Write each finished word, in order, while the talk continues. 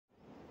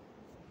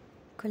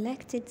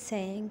Collected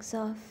Sayings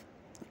of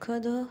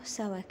Kodo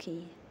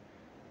Sawaki,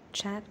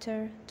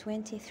 Chapter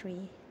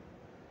 23.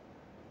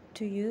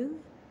 To you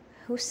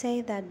who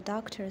say that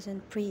doctors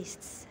and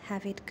priests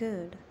have it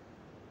good.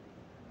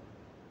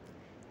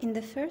 In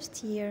the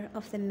first year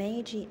of the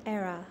Meiji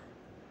era,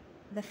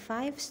 the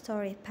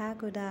 5-story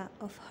pagoda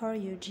of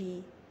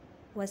Horyuji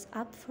was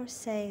up for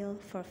sale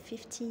for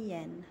 50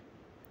 yen,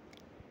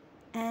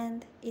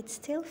 and it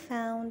still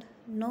found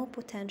no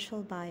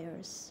potential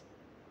buyers.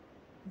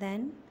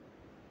 Then,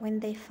 when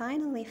they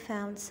finally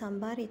found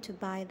somebody to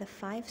buy the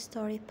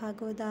 5-story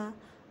pagoda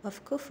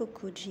of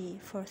Kofukuji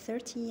for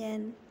 30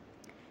 yen,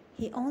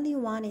 he only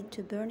wanted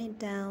to burn it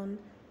down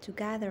to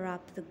gather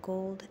up the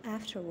gold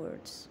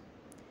afterwards.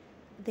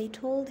 They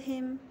told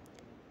him,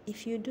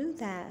 "If you do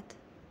that,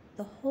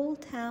 the whole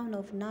town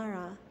of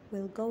Nara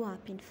will go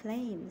up in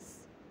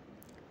flames."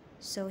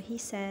 So he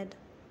said,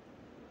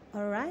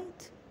 "All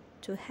right,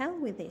 to hell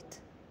with it."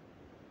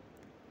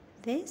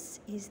 This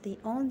is the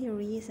only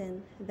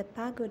reason the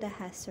pagoda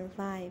has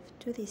survived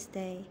to this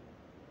day.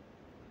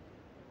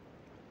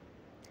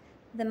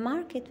 The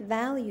market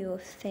value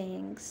of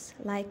things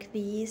like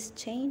these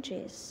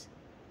changes.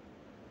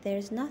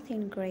 There's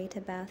nothing great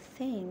about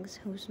things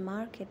whose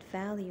market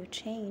value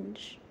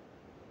change.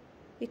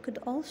 We could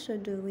also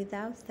do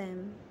without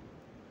them.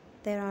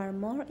 There are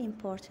more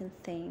important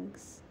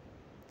things.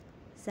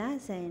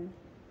 Zazen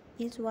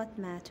is what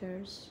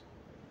matters.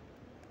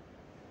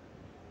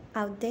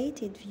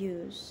 Outdated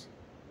views.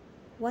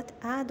 What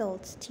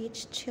adults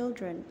teach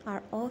children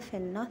are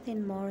often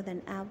nothing more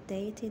than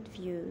outdated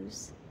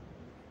views.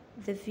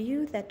 The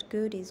view that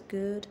good is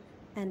good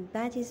and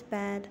bad is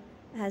bad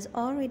has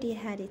already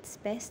had its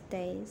best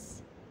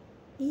days.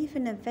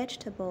 Even a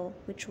vegetable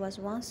which was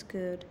once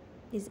good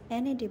is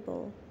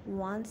inedible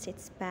once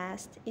it's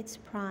past its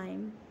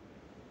prime.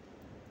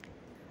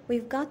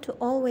 We've got to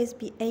always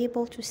be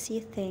able to see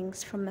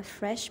things from a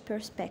fresh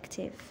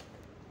perspective.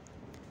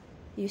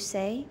 You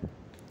say,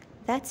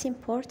 "That's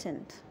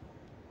important."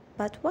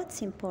 But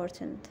what's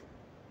important?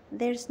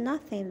 There's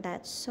nothing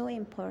that's so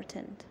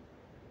important.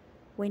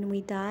 When we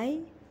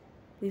die,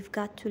 we've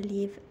got to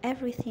leave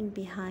everything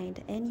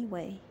behind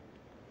anyway.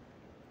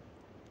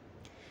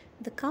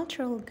 The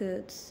cultural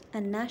goods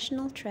and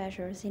national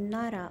treasures in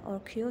Nara or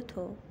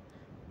Kyoto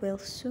will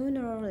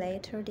sooner or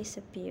later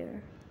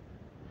disappear,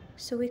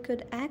 so we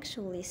could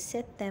actually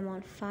set them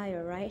on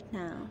fire right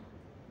now.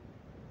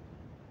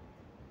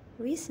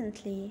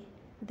 Recently,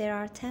 there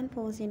are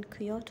temples in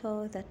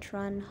Kyoto that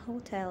run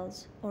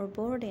hotels or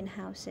boarding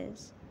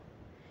houses.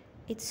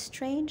 It's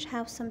strange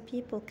how some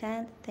people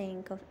can't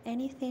think of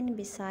anything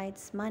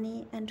besides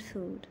money and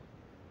food.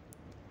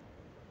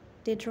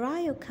 Did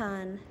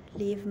Ryokan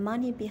leave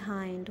money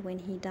behind when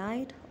he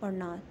died or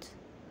not?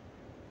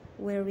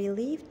 We're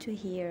relieved to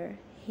hear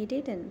he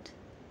didn't.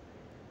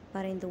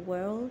 But in the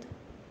world,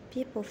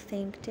 people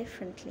think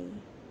differently.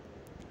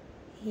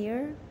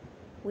 Here,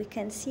 we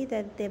can see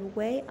that the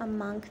way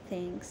among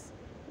things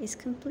is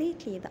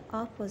completely the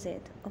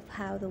opposite of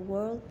how the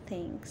world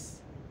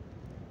thinks.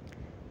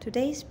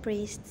 Today's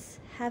priests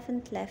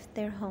haven't left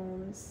their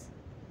homes.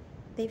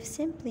 They've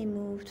simply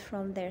moved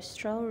from their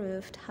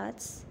straw-roofed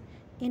huts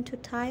into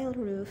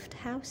tile-roofed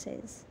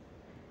houses,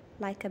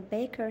 like a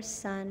baker's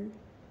son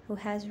who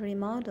has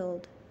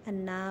remodeled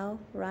and now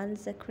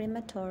runs a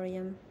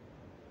crematorium.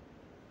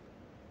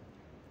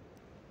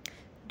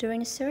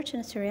 During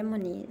certain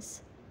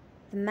ceremonies,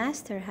 the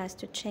master has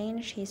to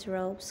change his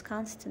robes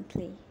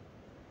constantly.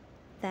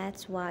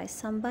 That's why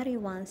somebody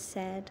once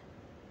said,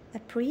 "A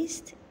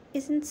priest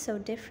isn't so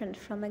different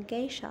from a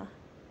geisha."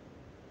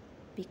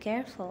 Be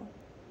careful,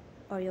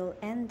 or you'll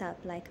end up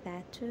like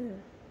that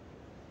too.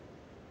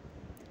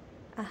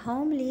 A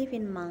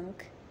home-leaving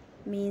monk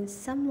means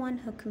someone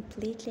who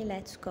completely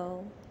lets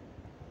go.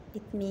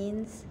 It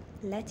means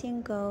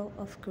letting go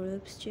of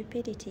group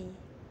stupidity.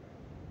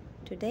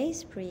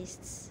 Today's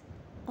priests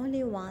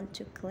only want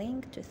to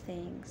cling to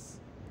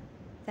things.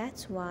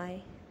 That's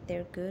why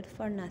they're good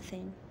for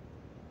nothing.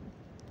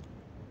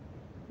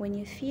 When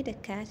you feed a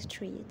cat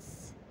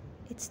treats,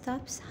 it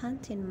stops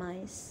hunting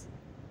mice,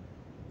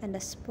 and a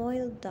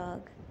spoiled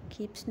dog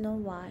keeps no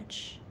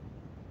watch.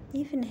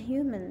 Even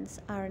humans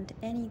aren't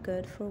any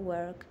good for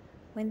work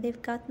when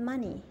they've got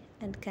money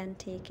and can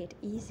take it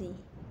easy.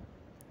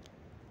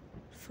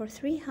 For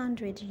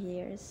 300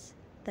 years,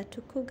 the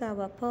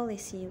Tokugawa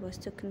policy was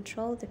to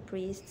control the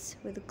priests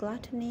with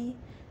gluttony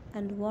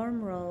and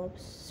warm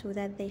robes so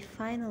that they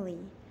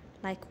finally,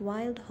 like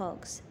wild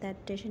hogs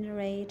that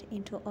degenerate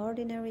into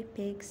ordinary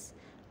pigs,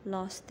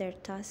 lost their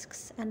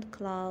tusks and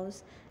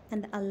claws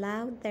and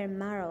allowed their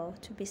marrow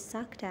to be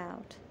sucked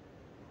out.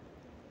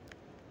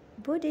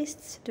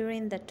 Buddhists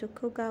during the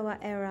Tokugawa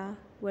era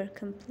were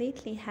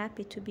completely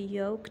happy to be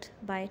yoked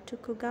by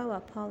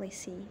Tokugawa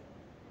policy.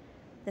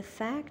 The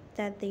fact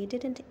that they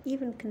didn't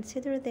even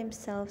consider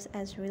themselves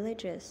as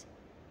religious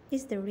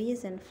is the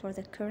reason for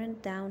the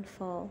current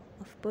downfall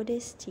of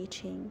Buddhist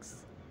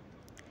teachings.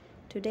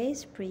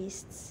 Today's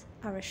priests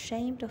are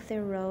ashamed of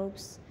their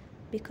robes,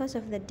 because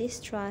of the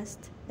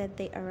distrust that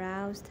they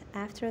aroused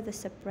after the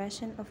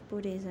suppression of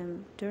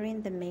Buddhism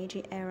during the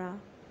Meiji era.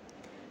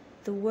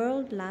 The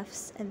world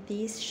laughs at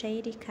these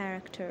shady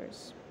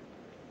characters.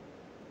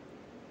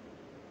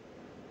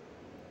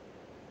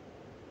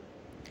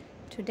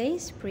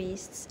 Today's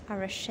priests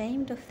are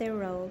ashamed of their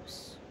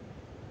robes,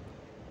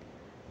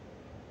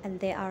 and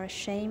they are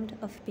ashamed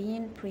of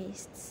being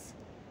priests.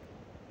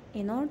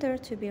 In order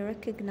to be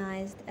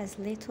recognized as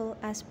little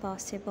as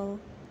possible,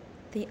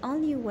 they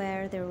only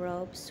wear their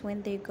robes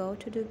when they go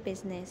to do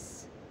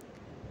business.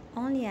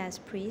 Only as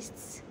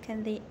priests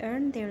can they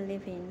earn their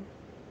living.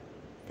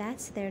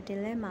 That's their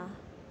dilemma.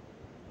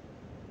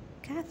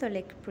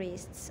 Catholic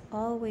priests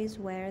always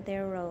wear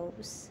their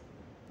robes.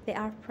 They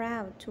are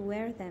proud to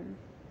wear them.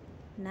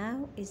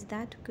 Now, is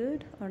that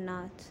good or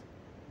not?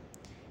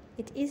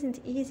 It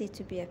isn't easy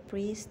to be a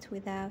priest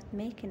without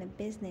making a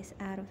business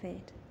out of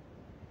it.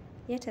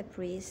 Yet a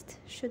priest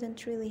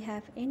shouldn't really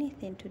have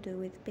anything to do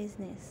with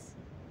business.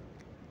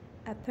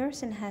 A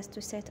person has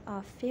to set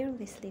off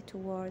fearlessly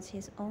towards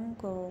his own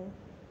goal.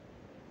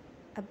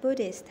 A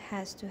Buddhist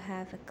has to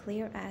have a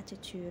clear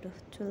attitude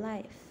to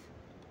life.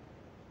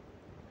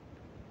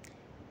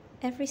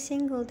 Every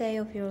single day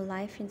of your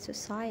life in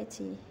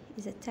society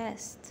is a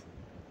test,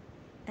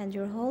 and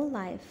your whole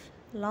life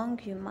long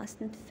you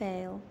mustn't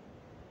fail.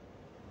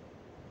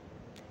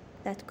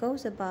 That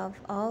goes above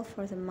all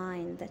for the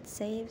mind that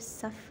saves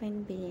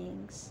suffering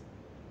beings.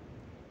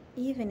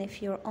 Even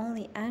if you're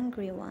only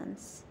angry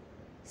once,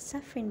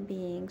 suffering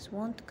beings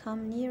won't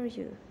come near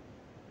you.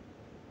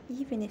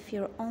 Even if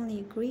you're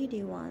only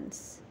greedy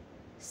once,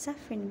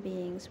 suffering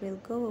beings will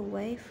go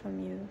away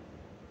from you.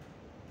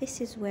 This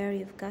is where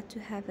you've got to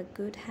have a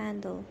good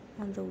handle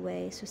on the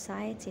way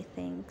society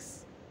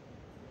thinks.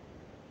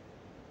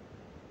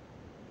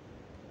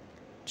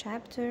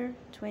 Chapter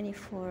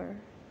 24.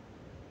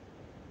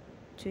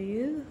 To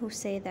you who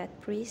say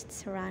that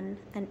priests run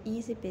an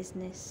easy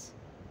business.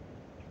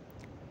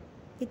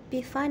 It'd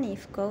be funny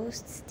if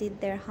ghosts did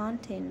their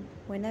haunting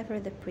whenever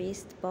the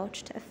priest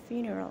botched a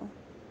funeral.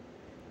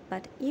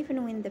 But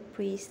even when the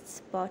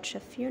priests botch a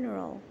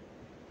funeral,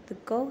 the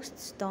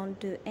ghosts don't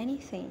do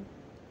anything.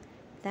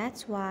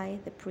 That's why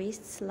the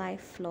priest's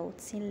life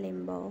floats in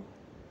limbo.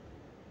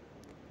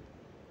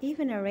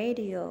 Even a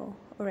radio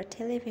or a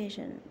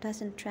television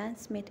doesn't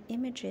transmit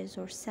images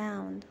or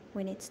sound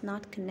when it's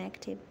not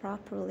connected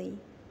properly.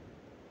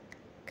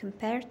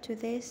 Compared to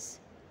this,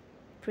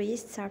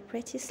 priests are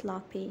pretty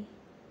sloppy.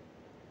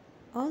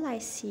 All I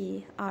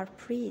see are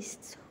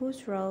priests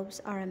whose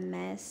robes are a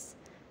mess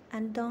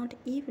and don't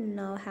even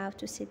know how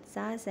to sit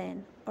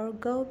zazen or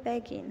go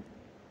begging.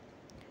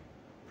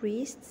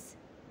 Priests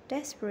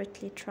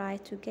desperately try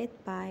to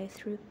get by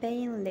through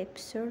paying lip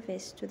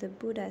service to the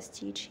Buddha's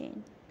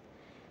teaching,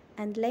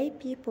 and lay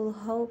people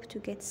hope to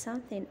get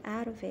something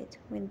out of it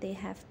when they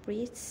have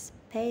priests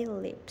pay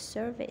lip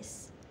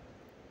service.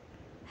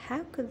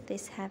 How could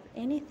this have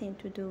anything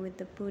to do with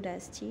the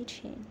Buddha's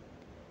teaching?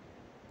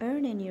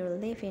 Earning your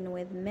living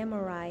with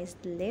memorized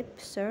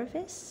lip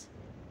service?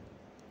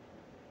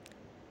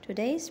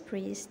 Today's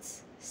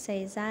priests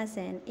say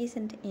zazen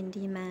isn't in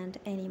demand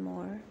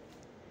anymore.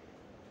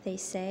 They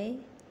say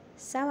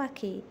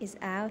Sawaki is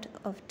out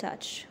of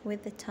touch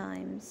with the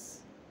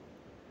times.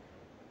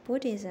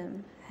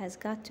 Buddhism has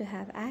got to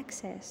have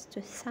access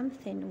to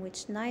something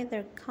which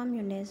neither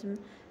communism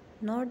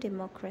nor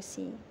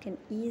democracy can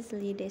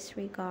easily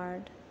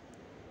disregard.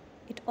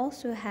 It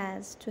also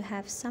has to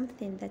have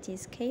something that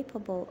is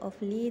capable of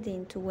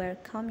leading to where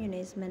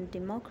communism and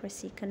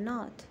democracy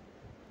cannot.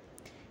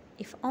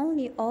 If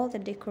only all the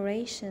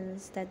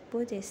decorations that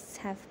Buddhists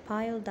have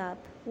piled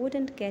up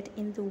wouldn't get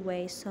in the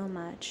way so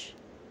much.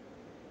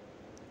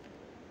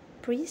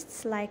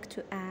 Priests like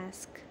to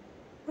ask,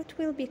 what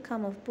will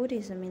become of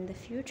Buddhism in the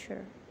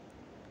future?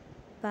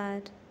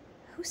 But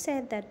who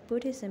said that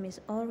Buddhism is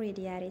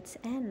already at its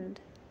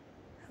end?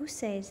 Who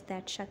says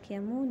that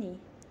Shakyamuni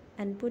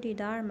and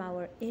Bodhidharma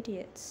were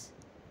idiots?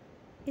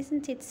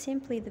 Isn't it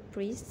simply the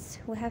priests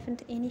who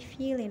haven't any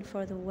feeling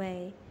for the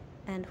way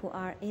and who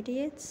are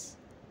idiots?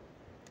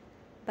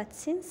 But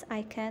since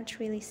I can't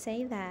really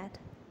say that,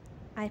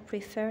 I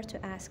prefer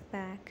to ask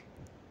back,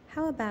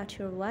 how about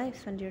your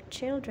wife and your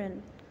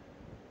children?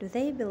 Do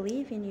they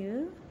believe in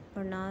you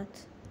or not?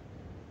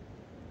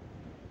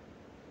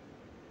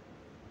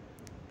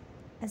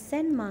 A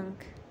Zen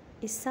monk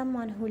is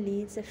someone who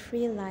leads a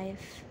free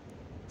life,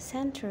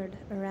 centered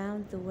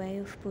around the way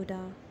of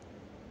Buddha.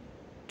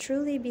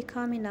 Truly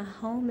becoming a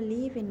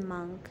home-living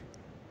monk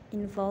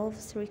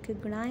involves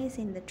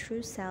recognizing the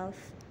true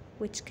self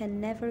which can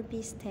never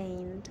be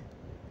stained.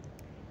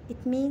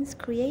 It means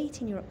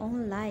creating your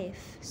own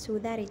life so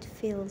that it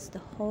fills the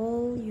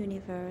whole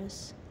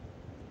universe.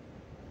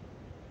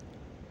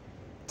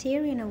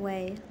 Tearing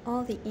away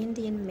all the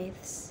Indian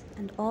myths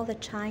and all the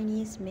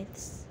Chinese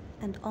myths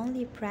and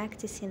only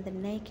practicing the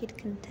naked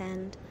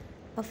content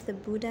of the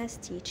Buddha's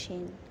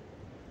teaching,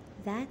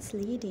 that's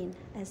leading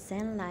a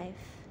Zen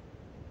life.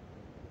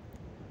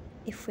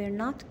 If we're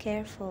not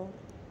careful,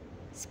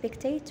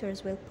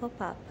 spectators will pop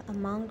up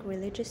among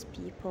religious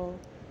people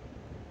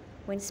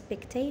When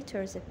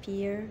spectators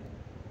appear,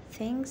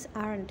 things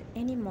aren't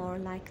anymore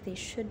like they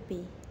should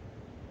be.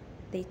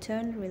 They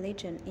turn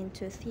religion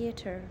into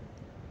theater.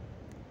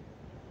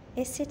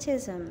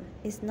 Asceticism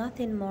is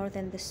nothing more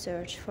than the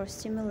search for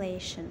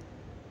stimulation.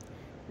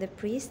 The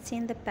priests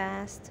in the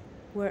past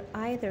were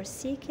either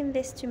seeking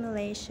this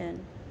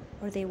stimulation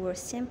or they were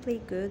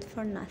simply good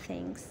for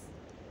nothings.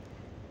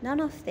 None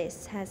of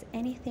this has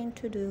anything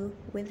to do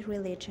with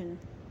religion.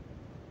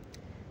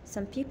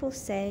 Some people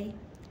say,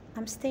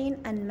 "I'm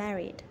staying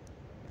unmarried."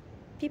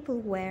 People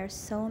wear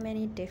so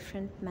many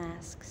different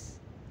masks.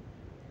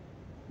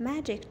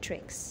 Magic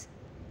tricks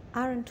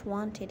aren't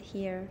wanted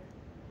here.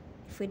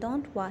 If we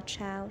don't watch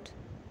out,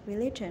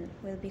 religion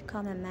will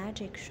become a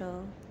magic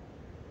show.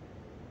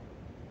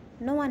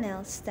 No one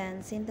else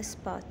stands in the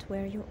spot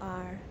where you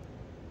are.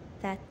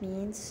 That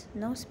means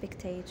no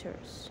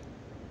spectators.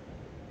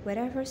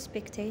 Wherever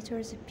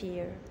spectators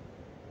appear,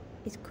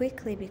 it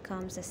quickly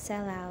becomes a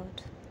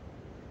sellout.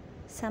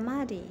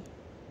 Samadhi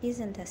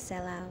isn't a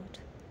sellout.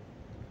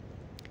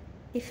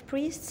 If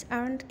priests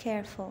aren't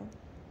careful,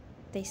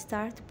 they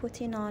start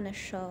putting on a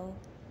show,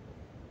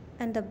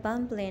 and a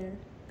bumbling,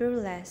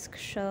 burlesque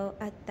show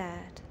at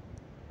that.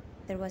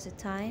 There was a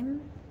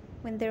time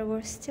when there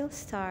were still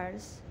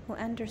stars who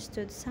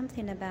understood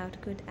something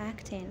about good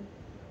acting,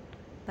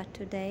 but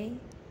today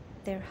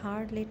they're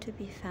hardly to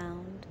be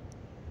found.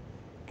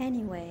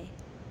 Anyway,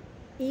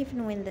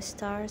 even when the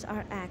stars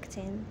are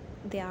acting,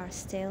 they are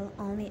still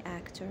only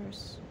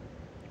actors.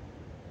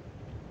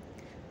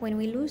 When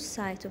we lose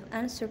sight of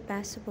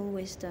unsurpassable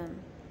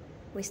wisdom,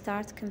 we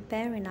start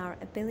comparing our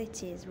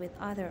abilities with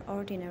other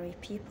ordinary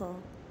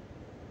people.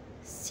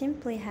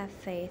 Simply have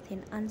faith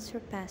in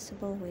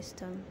unsurpassable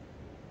wisdom.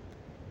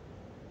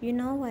 You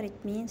know what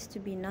it means to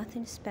be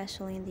nothing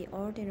special in the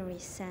ordinary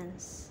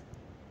sense,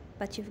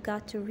 but you've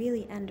got to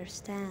really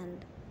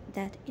understand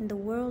that in the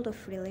world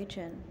of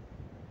religion,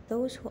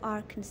 those who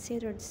are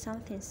considered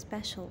something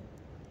special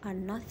are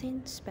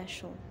nothing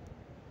special.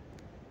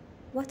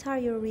 What are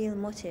your real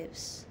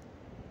motives?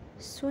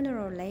 Sooner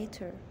or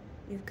later,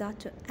 you've got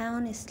to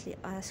honestly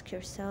ask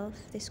yourself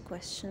this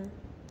question.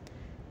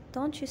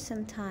 Don't you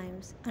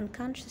sometimes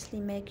unconsciously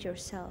make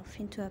yourself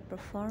into a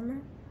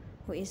performer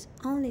who is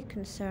only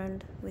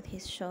concerned with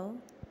his show?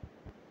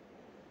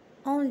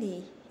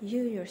 Only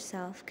you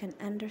yourself can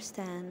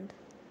understand.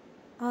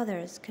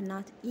 Others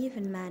cannot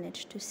even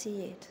manage to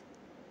see it.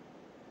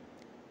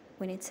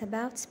 When it's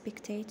about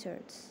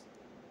spectators,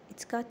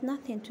 it's got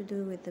nothing to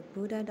do with the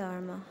Buddha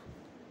Dharma.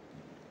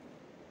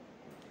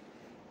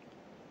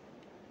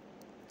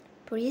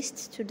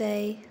 Priests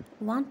today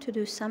want to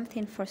do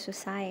something for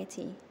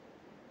society,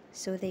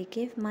 so they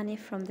give money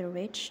from the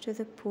rich to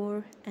the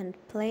poor and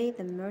play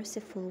the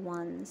merciful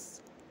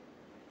ones.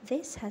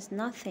 This has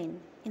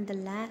nothing in the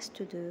last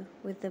to do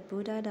with the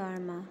Buddha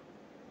Dharma.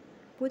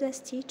 Buddha's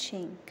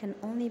teaching can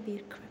only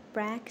be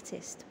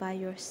practiced by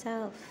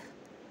yourself.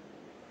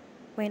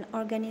 When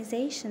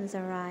organizations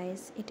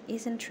arise, it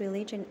isn't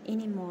religion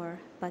anymore,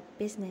 but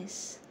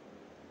business.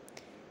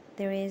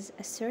 There is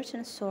a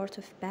certain sort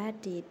of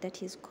bad deed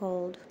that is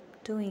called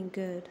doing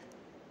good.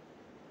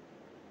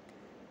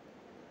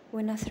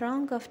 When a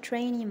throng of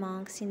trainee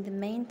monks in the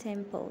main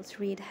temples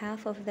read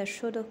half of the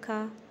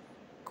Shodoka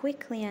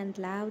quickly and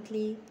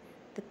loudly,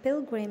 the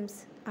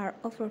pilgrims are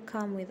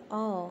overcome with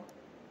awe.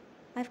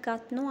 I've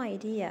got no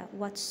idea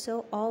what's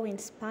so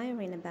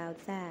awe-inspiring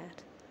about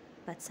that,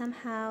 but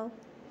somehow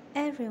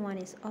everyone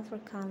is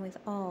overcome with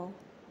awe.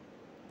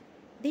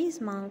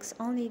 These monks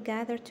only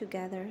gather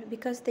together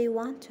because they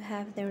want to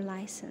have their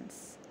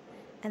license,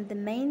 and the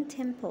main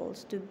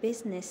temples do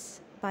business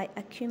by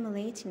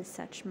accumulating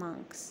such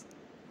monks.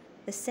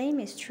 The same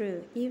is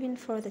true even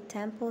for the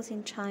temples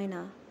in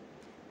China.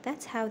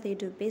 That's how they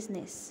do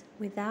business,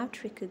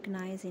 without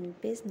recognizing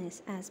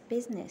business as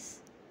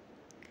business.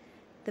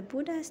 The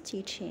Buddha's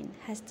teaching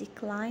has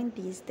declined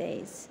these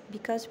days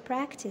because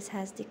practice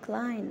has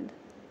declined.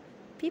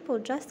 People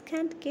just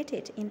can't get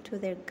it into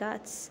their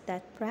guts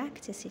that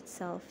practice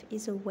itself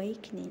is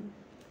awakening.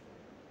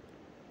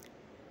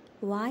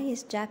 Why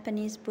is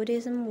Japanese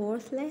Buddhism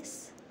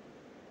worthless?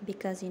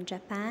 Because in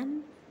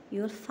Japan,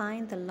 you'll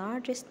find the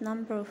largest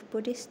number of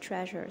Buddhist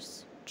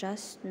treasures,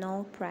 just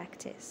no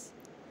practice.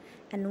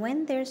 And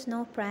when there's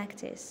no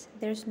practice,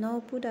 there's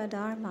no Buddha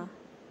Dharma.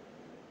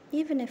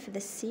 Even if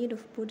the seed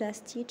of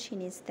Buddha's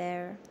teaching is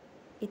there,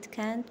 it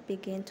can't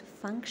begin to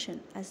function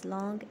as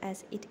long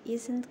as it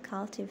isn't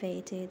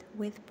cultivated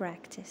with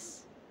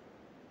practice.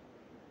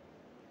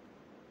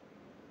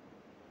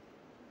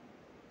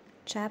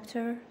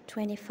 Chapter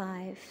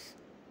 25.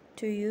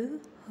 To you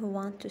who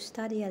want to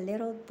study a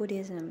little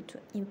Buddhism to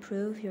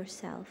improve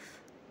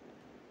yourself.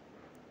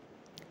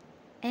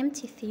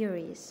 Empty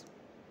theories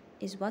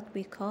is what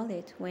we call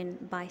it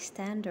when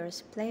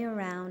bystanders play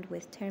around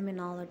with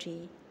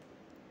terminology.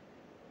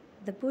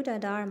 The Buddha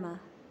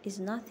Dharma is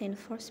nothing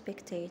for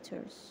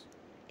spectators.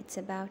 It's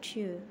about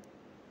you.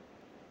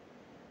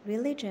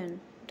 Religion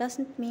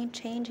doesn't mean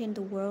changing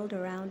the world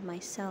around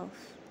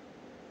myself.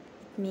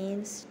 It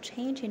means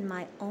changing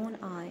my own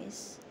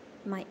eyes,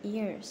 my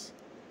ears,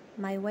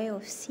 my way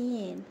of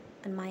seeing,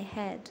 and my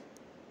head.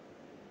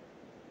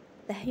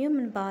 The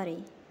human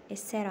body is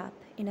set up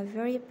in a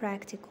very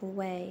practical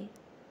way.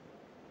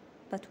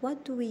 But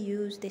what do we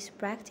use this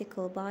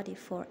practical body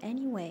for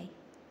anyway?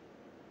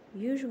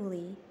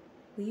 Usually,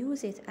 we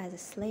use it as a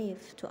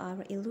slave to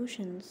our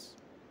illusions.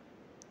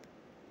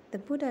 The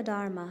Buddha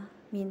Dharma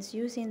means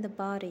using the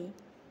body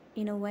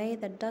in a way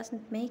that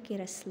doesn't make it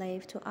a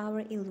slave to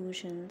our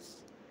illusions.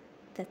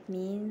 That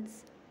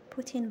means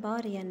putting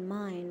body and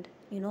mind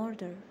in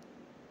order.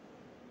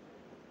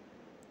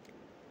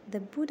 The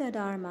Buddha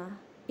Dharma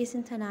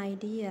isn't an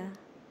idea.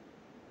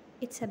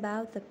 It's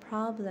about the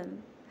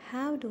problem.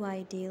 How do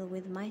I deal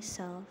with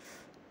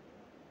myself?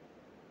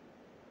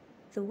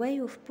 The way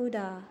of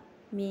Buddha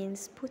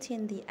means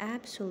putting the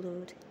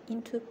Absolute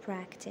into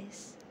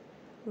practice,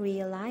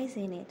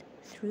 realizing it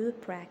through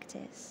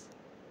practice.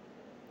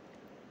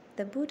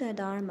 The Buddha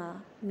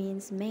Dharma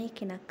means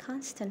making a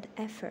constant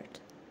effort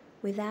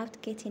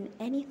without getting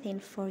anything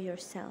for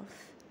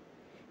yourself.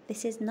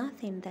 This is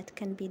nothing that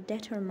can be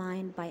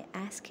determined by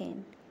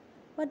asking,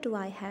 "What do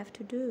I have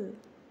to do?"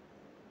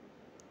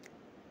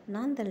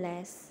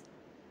 Nonetheless,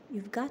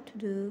 you've got to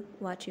do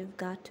what you've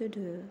got to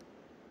do,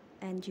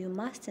 and you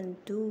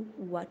mustn't do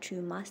what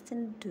you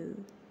mustn't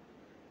do.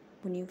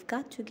 When you've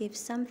got to give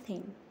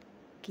something,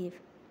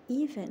 give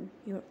even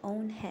your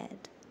own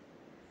head.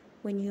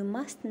 When you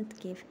mustn't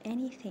give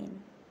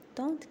anything,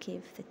 don't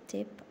give the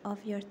tip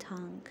of your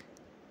tongue.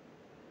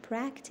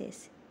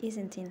 Practice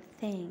isn't in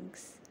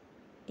things,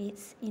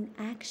 it's in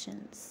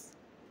actions.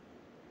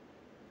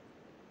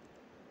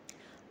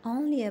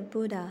 Only a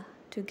Buddha,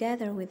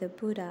 together with a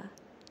Buddha,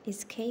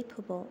 is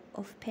capable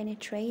of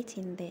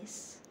penetrating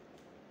this.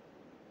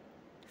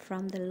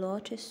 From the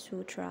Lotus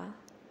Sutra.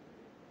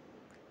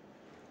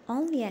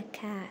 Only a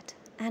cat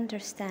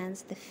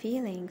understands the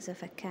feelings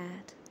of a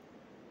cat.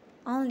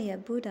 Only a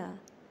Buddha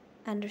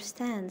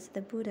understands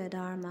the Buddha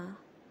Dharma.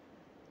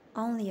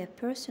 Only a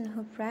person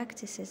who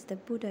practices the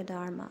Buddha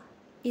Dharma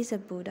is a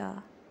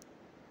Buddha.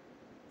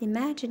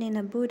 Imagining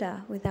a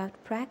Buddha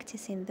without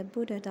practicing the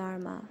Buddha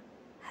Dharma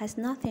has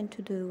nothing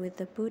to do with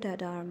the Buddha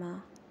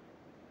Dharma.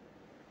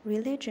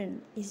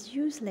 Religion is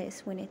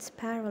useless when it's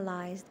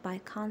paralyzed by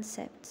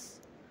concepts.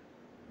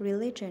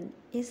 Religion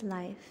is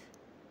life,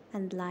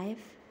 and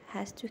life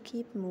has to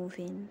keep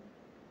moving.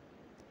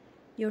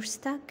 You're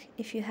stuck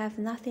if you have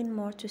nothing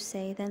more to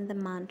say than the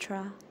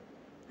mantra,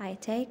 "I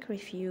take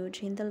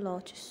refuge in the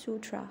Lotus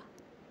Sutra."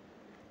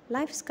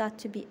 Life's got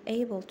to be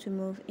able to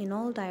move in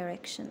all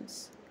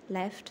directions,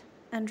 left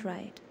and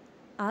right,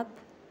 up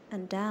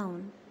and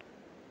down.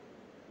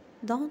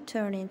 Don't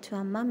turn into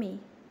a mummy.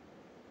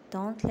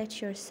 Don't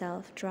let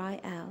yourself dry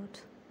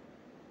out.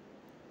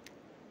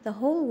 The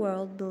whole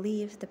world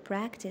believes the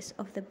practice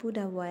of the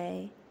Buddha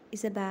way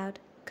is about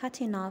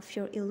cutting off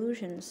your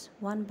illusions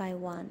one by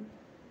one,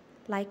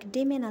 like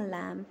dimming a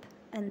lamp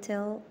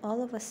until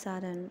all of a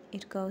sudden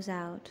it goes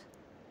out.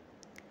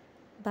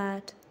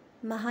 But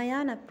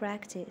Mahayana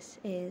practice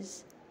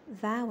is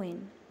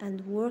vowing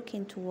and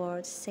working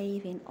towards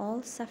saving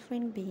all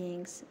suffering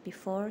beings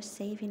before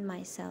saving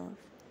myself.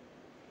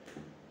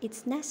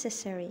 It's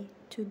necessary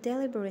to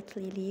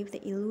deliberately leave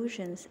the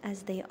illusions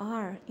as they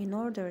are in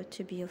order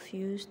to be of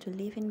use to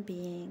living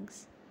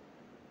beings.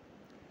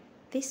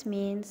 This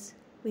means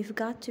we've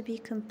got to be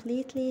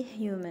completely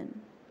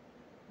human.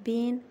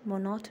 Being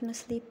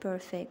monotonously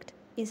perfect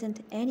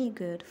isn't any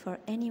good for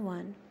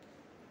anyone.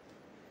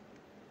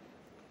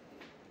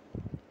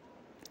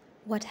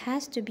 What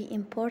has to be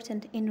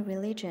important in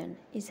religion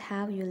is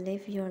how you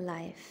live your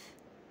life.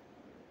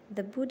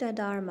 The Buddha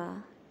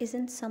Dharma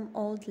isn't some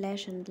old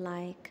legend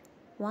like,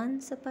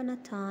 "Once upon a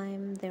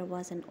time there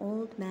was an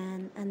old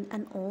man and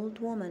an old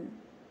woman."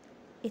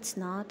 It's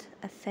not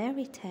a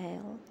fairy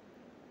tale.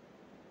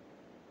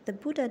 The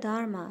Buddha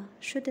Dharma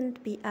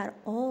shouldn't be at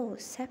all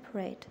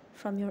separate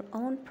from your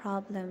own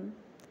problem,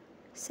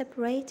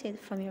 separated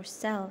from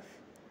yourself,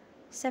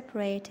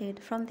 separated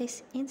from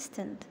this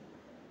instant.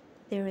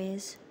 There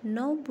is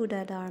no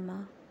Buddha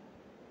Dharma.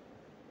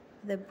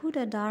 The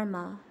Buddha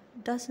Dharma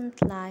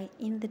doesn't lie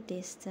in the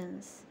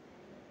distance.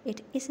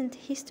 It isn't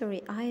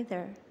history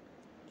either.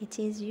 It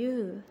is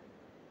you.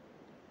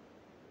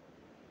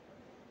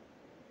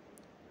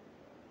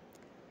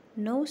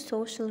 No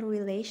social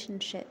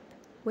relationship,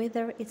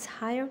 whether it's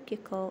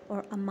hierarchical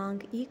or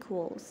among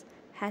equals,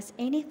 has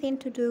anything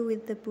to do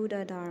with the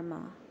Buddha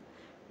Dharma.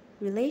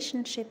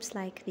 Relationships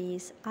like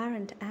these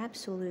aren't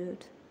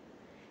absolute.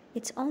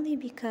 It's only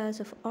because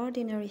of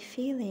ordinary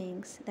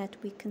feelings that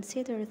we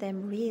consider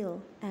them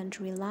real and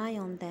rely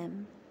on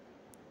them.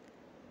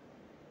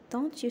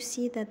 Don't you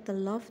see that the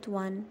loved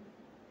one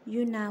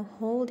you now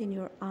hold in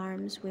your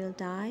arms will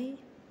die?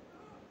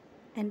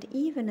 And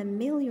even a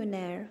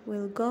millionaire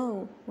will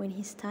go when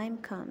his time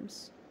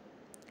comes.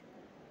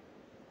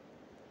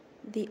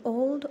 The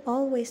old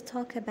always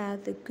talk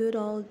about the good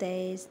old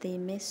days they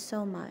miss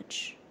so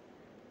much,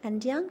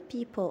 and young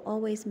people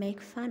always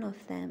make fun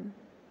of them.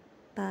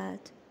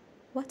 But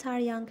what are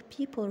young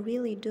people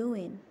really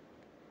doing?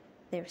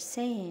 They're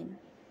saying,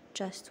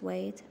 "Just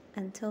wait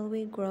until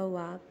we grow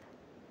up."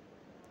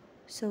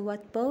 So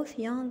what both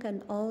young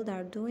and old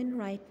are doing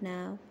right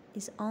now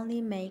is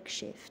only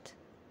makeshift.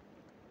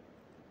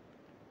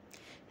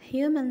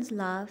 Humans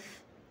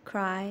laugh,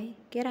 cry,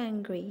 get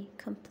angry,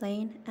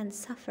 complain, and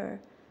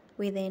suffer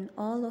within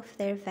all of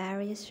their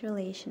various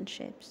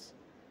relationships.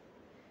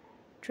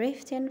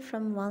 Drifting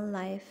from one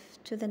life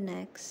to the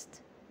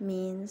next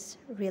means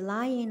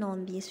relying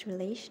on these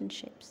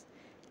relationships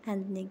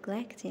and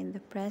neglecting the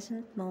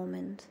present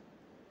moment.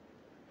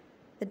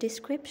 The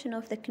description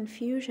of the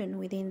confusion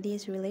within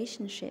these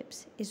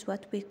relationships is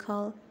what we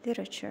call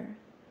literature.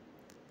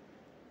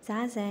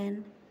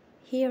 Zazen,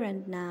 here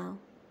and now,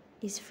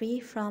 is free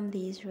from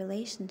these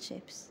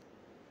relationships.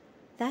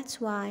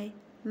 That's why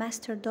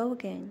Master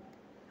Dogen,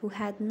 who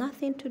had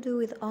nothing to do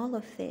with all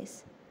of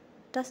this,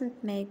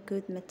 doesn't make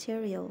good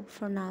material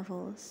for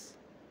novels.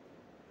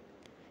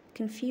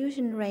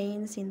 Confusion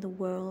reigns in the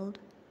world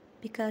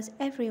because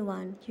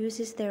everyone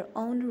uses their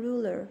own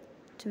ruler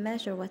to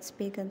measure what's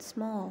big and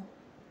small.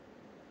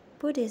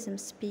 Buddhism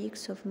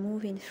speaks of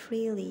moving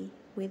freely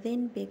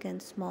within big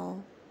and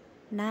small,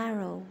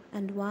 narrow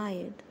and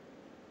wide.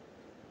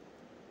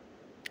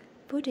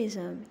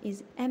 Buddhism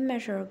is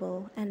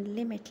immeasurable and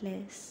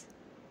limitless.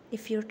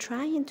 If you're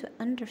trying to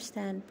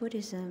understand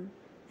Buddhism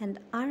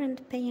and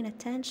aren't paying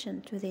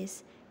attention to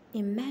this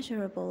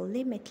immeasurable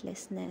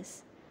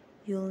limitlessness,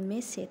 you'll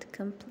miss it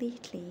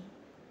completely.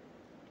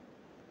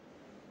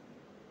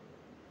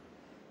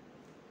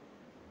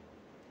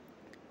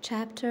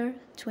 Chapter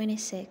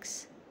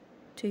 26.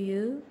 To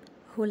you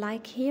who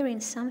like hearing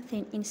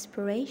something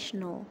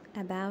inspirational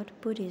about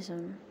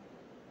Buddhism.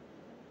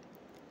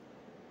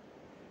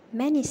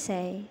 Many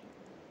say,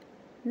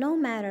 no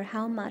matter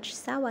how much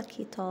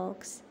Sawaki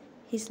talks,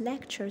 his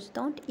lectures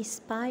don't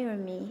inspire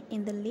me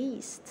in the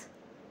least.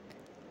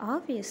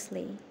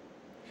 Obviously,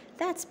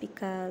 that's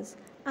because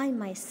I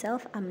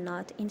myself am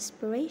not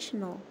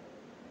inspirational.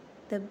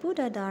 The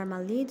Buddha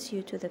Dharma leads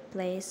you to the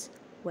place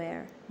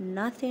where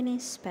nothing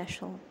is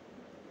special.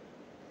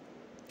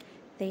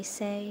 They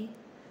say,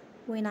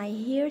 when I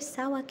hear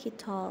Sawaki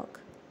talk,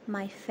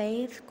 my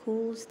faith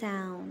cools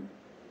down.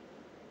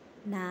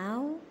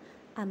 Now,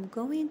 I'm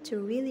going to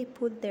really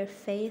put their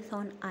faith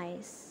on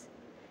ice.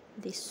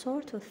 This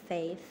sort of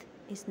faith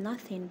is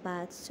nothing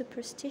but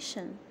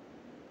superstition.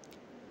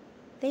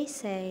 They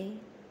say,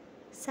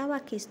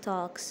 Sawaki's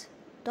talks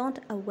don't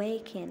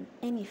awaken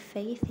any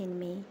faith in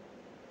me.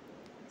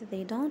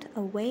 They don't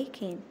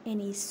awaken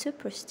any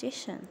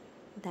superstition,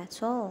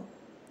 that's all.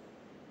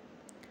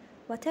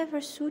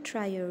 Whatever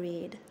sutra you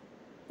read,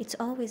 it's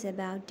always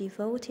about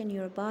devoting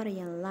your body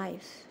and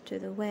life to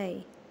the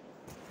way.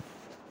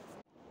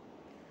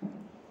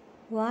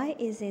 Why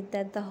is it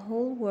that the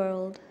whole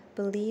world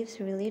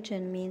believes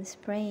religion means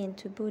praying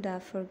to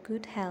Buddha for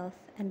good health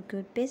and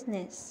good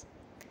business?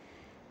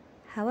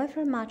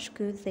 However much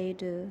good they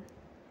do,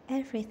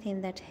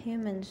 everything that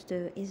humans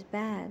do is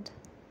bad.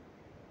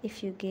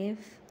 If you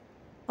give,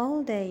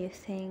 all day you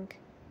think,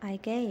 I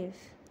gave.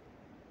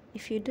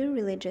 If you do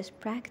religious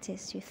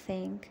practice, you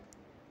think,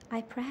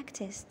 I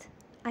practiced,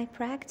 I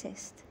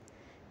practiced.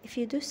 If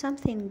you do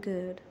something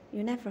good,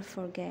 you never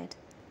forget,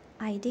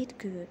 I did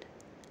good,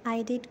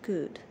 I did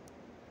good.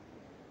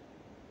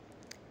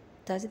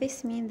 Does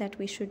this mean that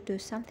we should do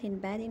something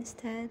bad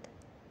instead?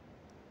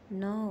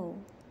 No.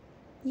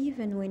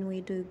 Even when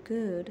we do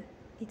good,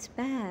 it's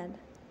bad.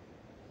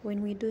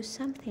 When we do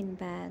something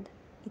bad,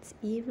 it's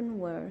even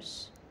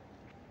worse.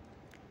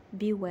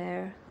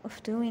 Beware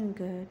of doing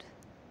good.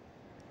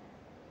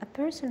 A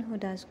person who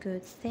does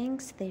good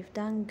thinks they've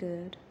done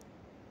good.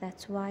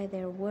 That's why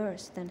they're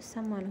worse than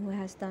someone who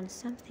has done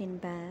something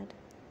bad.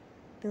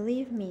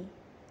 Believe me,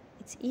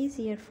 it's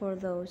easier for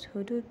those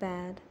who do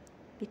bad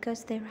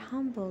because they're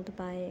humbled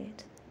by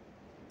it.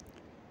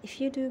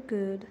 If you do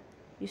good,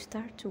 you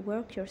start to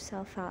work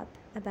yourself up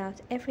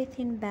about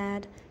everything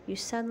bad you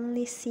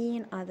suddenly see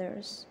in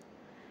others.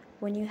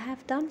 When you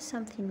have done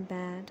something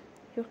bad,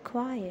 you're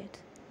quiet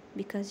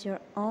because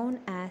your own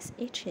ass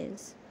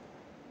itches.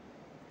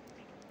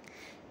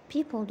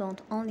 People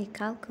don't only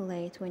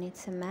calculate when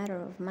it's a matter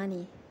of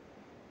money.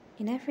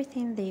 In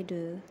everything they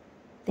do,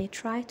 they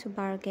try to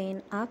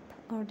bargain up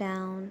or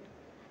down.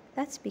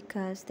 That's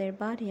because their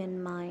body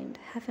and mind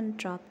haven't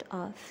dropped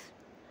off.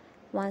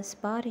 Once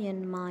body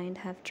and mind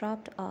have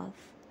dropped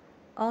off,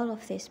 all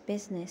of this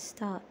business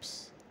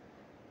stops.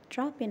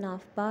 Dropping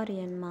off body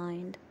and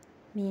mind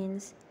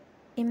means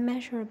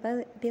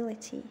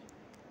immeasurability,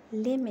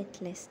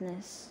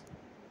 limitlessness.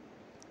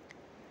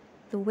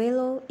 The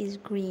willow is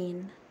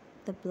green,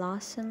 the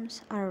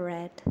blossoms are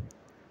red.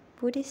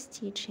 Buddhist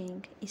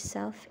teaching is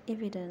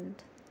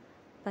self-evident,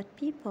 but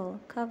people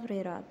cover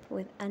it up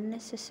with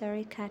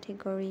unnecessary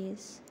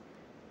categories: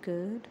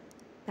 good,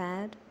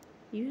 bad,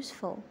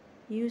 useful,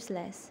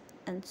 useless,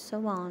 and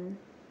so on.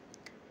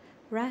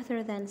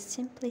 Rather than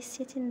simply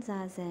sit in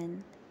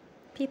zazen,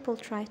 people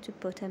try to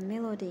put a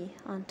melody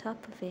on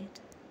top of it.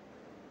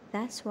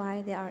 That's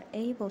why they are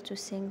able to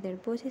sing their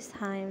Buddhist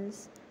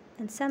hymns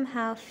and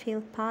somehow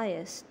feel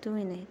pious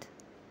doing it.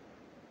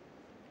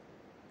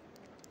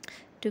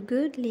 Do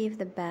good leave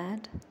the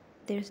bad?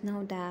 There's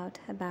no doubt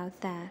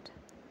about that.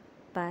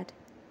 But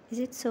is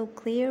it so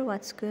clear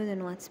what's good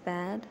and what's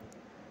bad?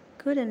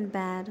 Good and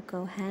bad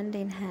go hand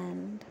in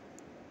hand.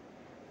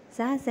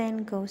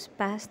 Zazen goes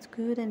past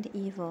good and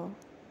evil.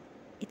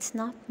 It's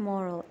not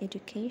moral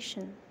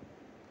education.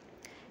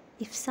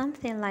 If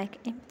something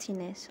like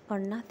emptiness or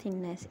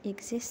nothingness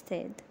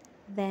existed,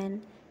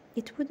 then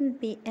it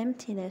wouldn't be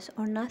emptiness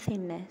or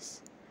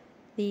nothingness.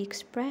 The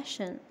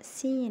expression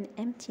seeing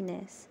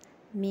emptiness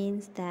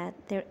means that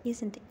there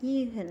isn't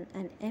even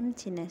an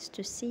emptiness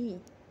to see.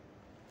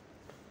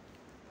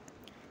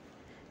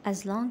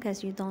 As long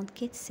as you don't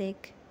get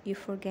sick, you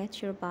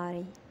forget your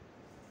body.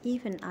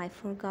 Even I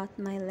forgot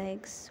my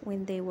legs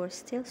when they were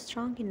still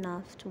strong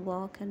enough to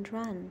walk and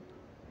run.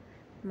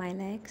 My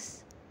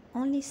legs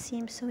only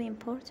seem so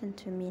important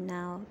to me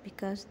now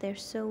because they're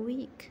so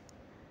weak.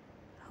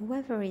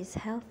 Whoever is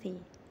healthy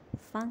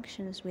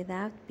functions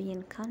without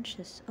being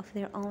conscious of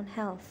their own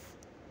health.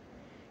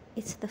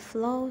 It's the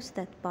flaws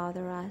that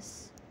bother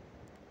us.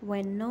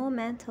 When no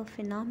mental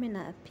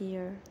phenomena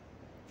appear,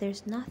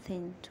 there's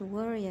nothing to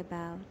worry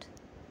about.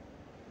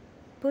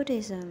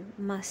 Buddhism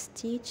must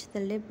teach the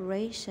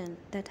liberation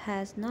that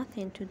has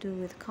nothing to do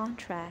with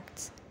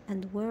contracts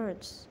and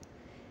words.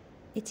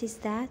 It is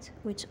that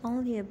which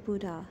only a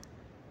Buddha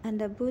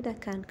and a Buddha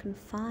can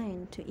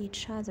confine to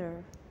each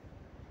other.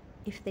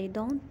 If they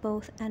don't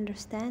both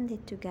understand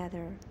it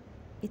together,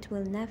 it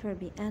will never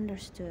be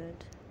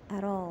understood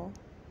at all.